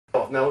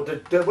off. Now,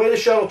 the way the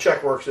shuttle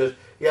check works is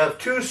you have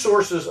two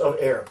sources of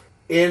air.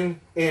 In,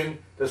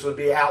 this would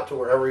be out to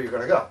wherever you're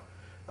going to go.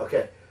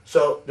 Okay,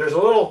 so there's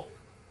a little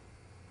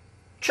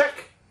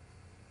check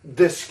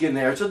disc in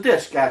there. It's a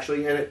disc,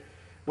 actually, and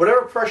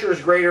whatever pressure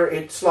is greater,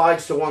 it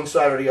slides to one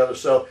side or the other.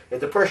 So if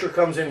the pressure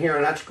comes in here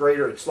and that's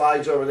greater, it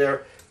slides over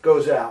there,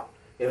 goes out.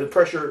 If the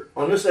pressure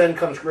on this end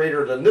comes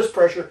greater than this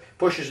pressure,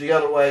 pushes the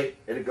other way,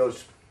 and it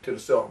goes to the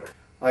cylinder.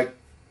 Like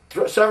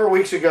several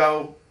weeks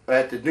ago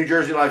at the New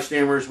Jersey Live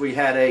Steamers, we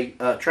had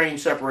a train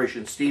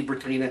separation. Steve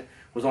Bertina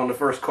was on the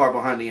first car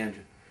behind the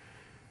engine.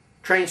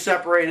 Train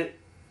separated,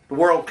 the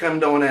world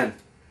came to an end.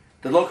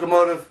 The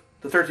locomotive,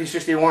 the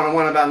 1361,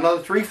 went about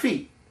another 3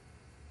 feet.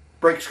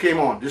 Brakes came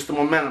on, just the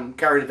momentum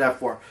carried it that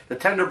far. The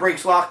tender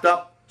brakes locked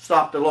up,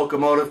 stopped the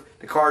locomotive,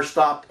 the car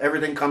stopped,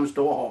 everything comes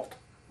to a halt.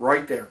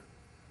 Right there.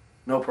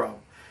 No problem.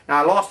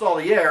 Now I lost all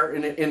the air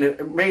in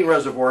the main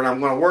reservoir, and I'm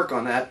going to work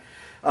on that.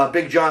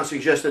 Big John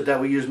suggested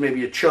that we use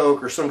maybe a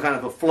choke or some kind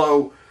of a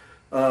flow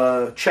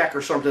check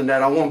or something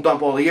that I won't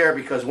dump all the air,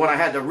 because when I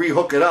had to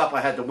rehook it up,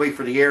 I had to wait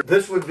for the air.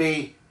 This would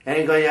be,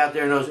 anybody out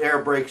there knows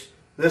air brakes,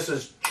 this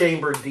is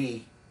chamber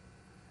D.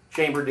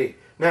 Chamber D.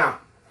 Now,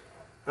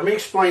 let me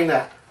explain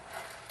that.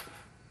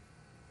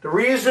 The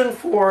reason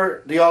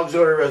for the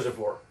auxiliary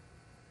reservoir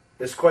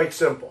is quite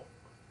simple.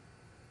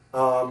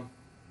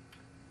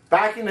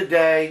 Back in the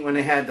day when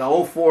they had the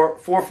old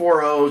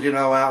 440s, you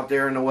know, out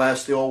there in the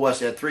West, the old West,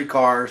 they had 3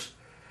 cars.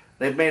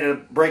 They've made a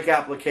brake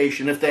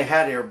application, if they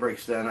had air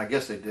brakes then, I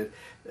guess they did,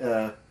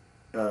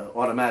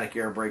 automatic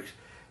air brakes.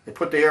 They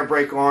put the air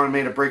brake on,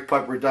 made a brake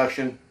pipe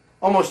reduction.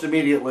 Almost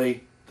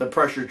immediately, the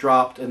pressure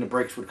dropped and the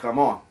brakes would come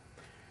on.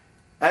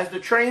 As the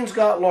trains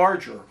got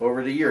larger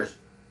over the years,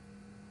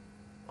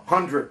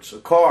 hundreds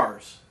of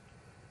cars,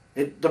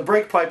 the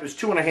brake pipe is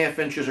 2.5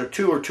 inches or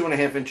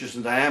 2.5 inches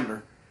in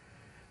diameter.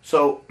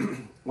 So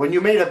when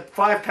you made a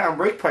 5-pound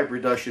brake pipe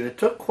reduction, it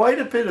took quite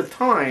a bit of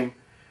time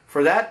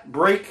for that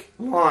brake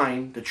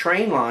line, the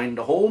train line,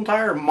 the whole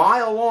entire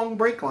mile-long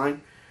brake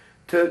line,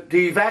 to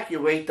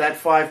evacuate that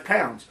 5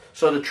 pounds.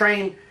 So the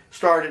train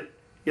started,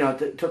 you know,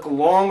 it took a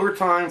longer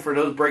time for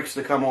those brakes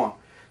to come on.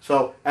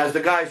 So as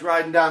the guy's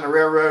riding down the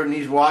railroad and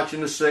he's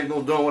watching the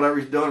signal, doing whatever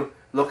he's doing,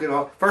 looking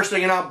off, first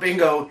thing you know,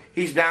 bingo,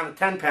 he's down to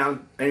 10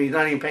 pounds and he's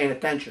not even paying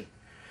attention.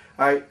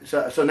 All right,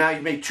 so now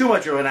you've made too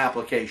much of an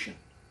application.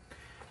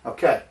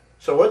 Okay,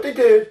 so what they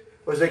did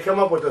was they come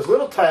up with this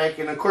little tank,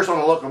 and of course on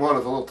a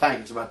locomotive, the little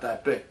tank is about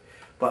that big.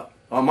 But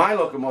on my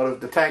locomotive,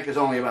 the tank is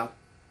only about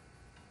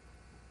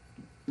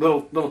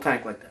little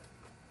tank like that,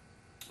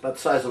 about the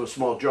size of a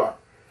small jar.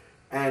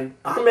 And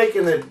I'm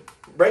making the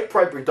brake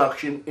pipe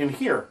reduction in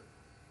here.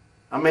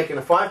 I'm making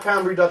a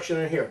 5-pound reduction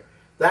in here.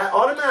 That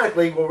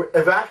automatically will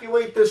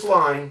evacuate this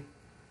line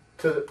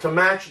to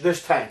match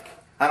this tank.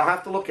 I don't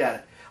have to look at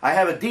it. I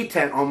have a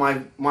detent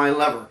on my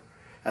lever.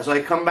 As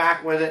I come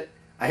back with it,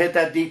 I hit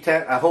that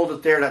detent, I hold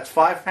it there, that's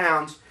 5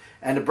 pounds,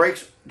 and the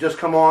brakes just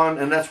come on,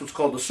 and that's what's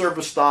called the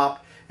service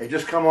stop. They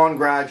just come on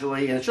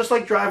gradually, and it's just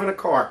like driving a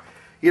car.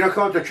 You don't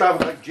come up to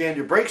traffic like jam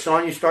your brakes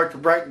on, you start to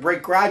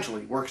brake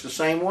gradually. It works the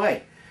same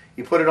way.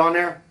 You put it on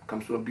there,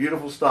 comes to a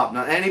beautiful stop.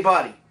 Now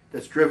anybody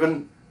that's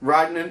ridden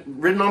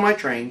on my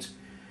trains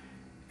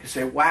can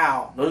say,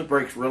 wow, those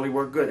brakes really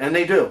work good. And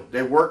they do.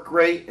 They work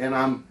great, and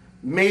I'm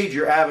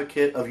major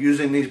advocate of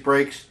using these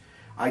brakes.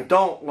 I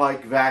don't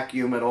like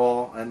vacuum at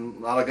all, and a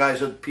lot of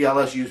guys at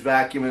PLS use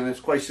vacuum, and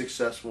it's quite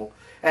successful.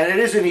 And it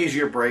is an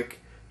easier brake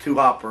to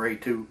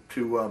operate, to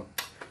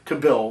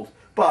build,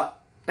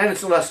 and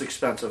it's less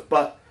expensive.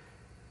 But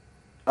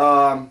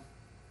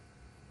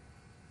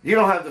you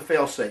don't have the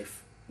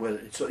fail-safe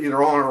with it. It's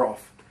either on or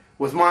off.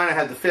 With mine, I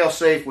had the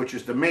fail-safe, which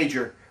is the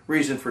major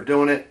reason for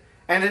doing it,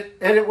 and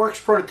it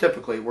works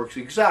prototypically. It works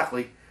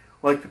exactly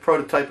like the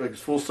prototype of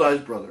his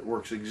full-size brother. It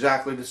works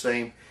exactly the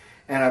same.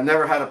 And I've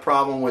never had a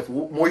problem with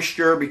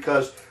moisture,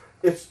 because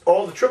it's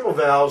all the triple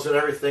valves and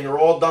everything are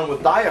all done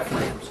with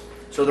diaphragms.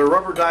 So they're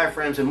rubber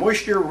diaphragms, and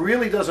moisture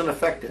really doesn't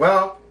affect it.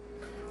 Well,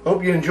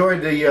 hope you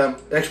enjoyed the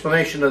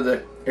explanation of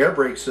the air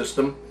brake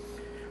system.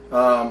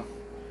 I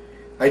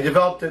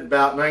developed it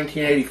about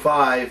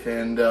 1985,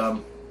 and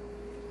it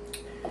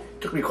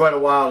took me quite a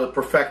while to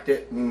perfect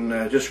it,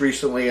 and just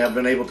recently I've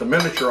been able to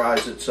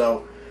miniaturize it.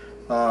 So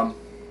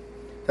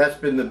that's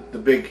been the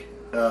big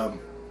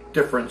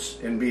difference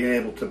in being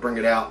able to bring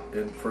it out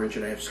for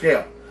 1.5 inch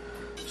scale.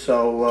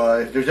 So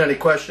if there's any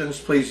questions,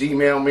 please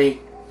email me,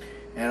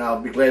 and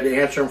I'll be glad to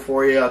answer them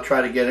for you. I'll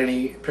try to get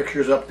any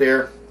pictures up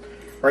there.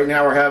 Right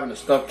now we're having a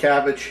stuffed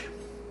cabbage.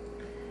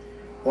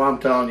 Well, I'm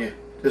telling you,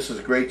 this is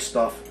great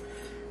stuff.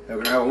 And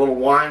we're going to have a little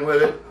wine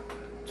with it.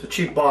 It's a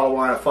cheap bottle of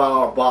wine, a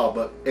 $5 bottle,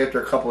 but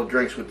after a couple of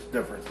drinks, what's the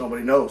difference?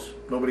 Nobody knows.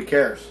 Nobody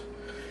cares.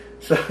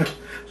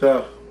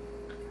 So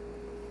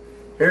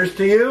here's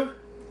to you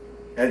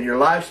and your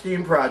live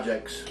steam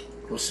projects.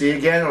 We'll see you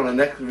again on the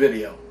next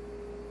video.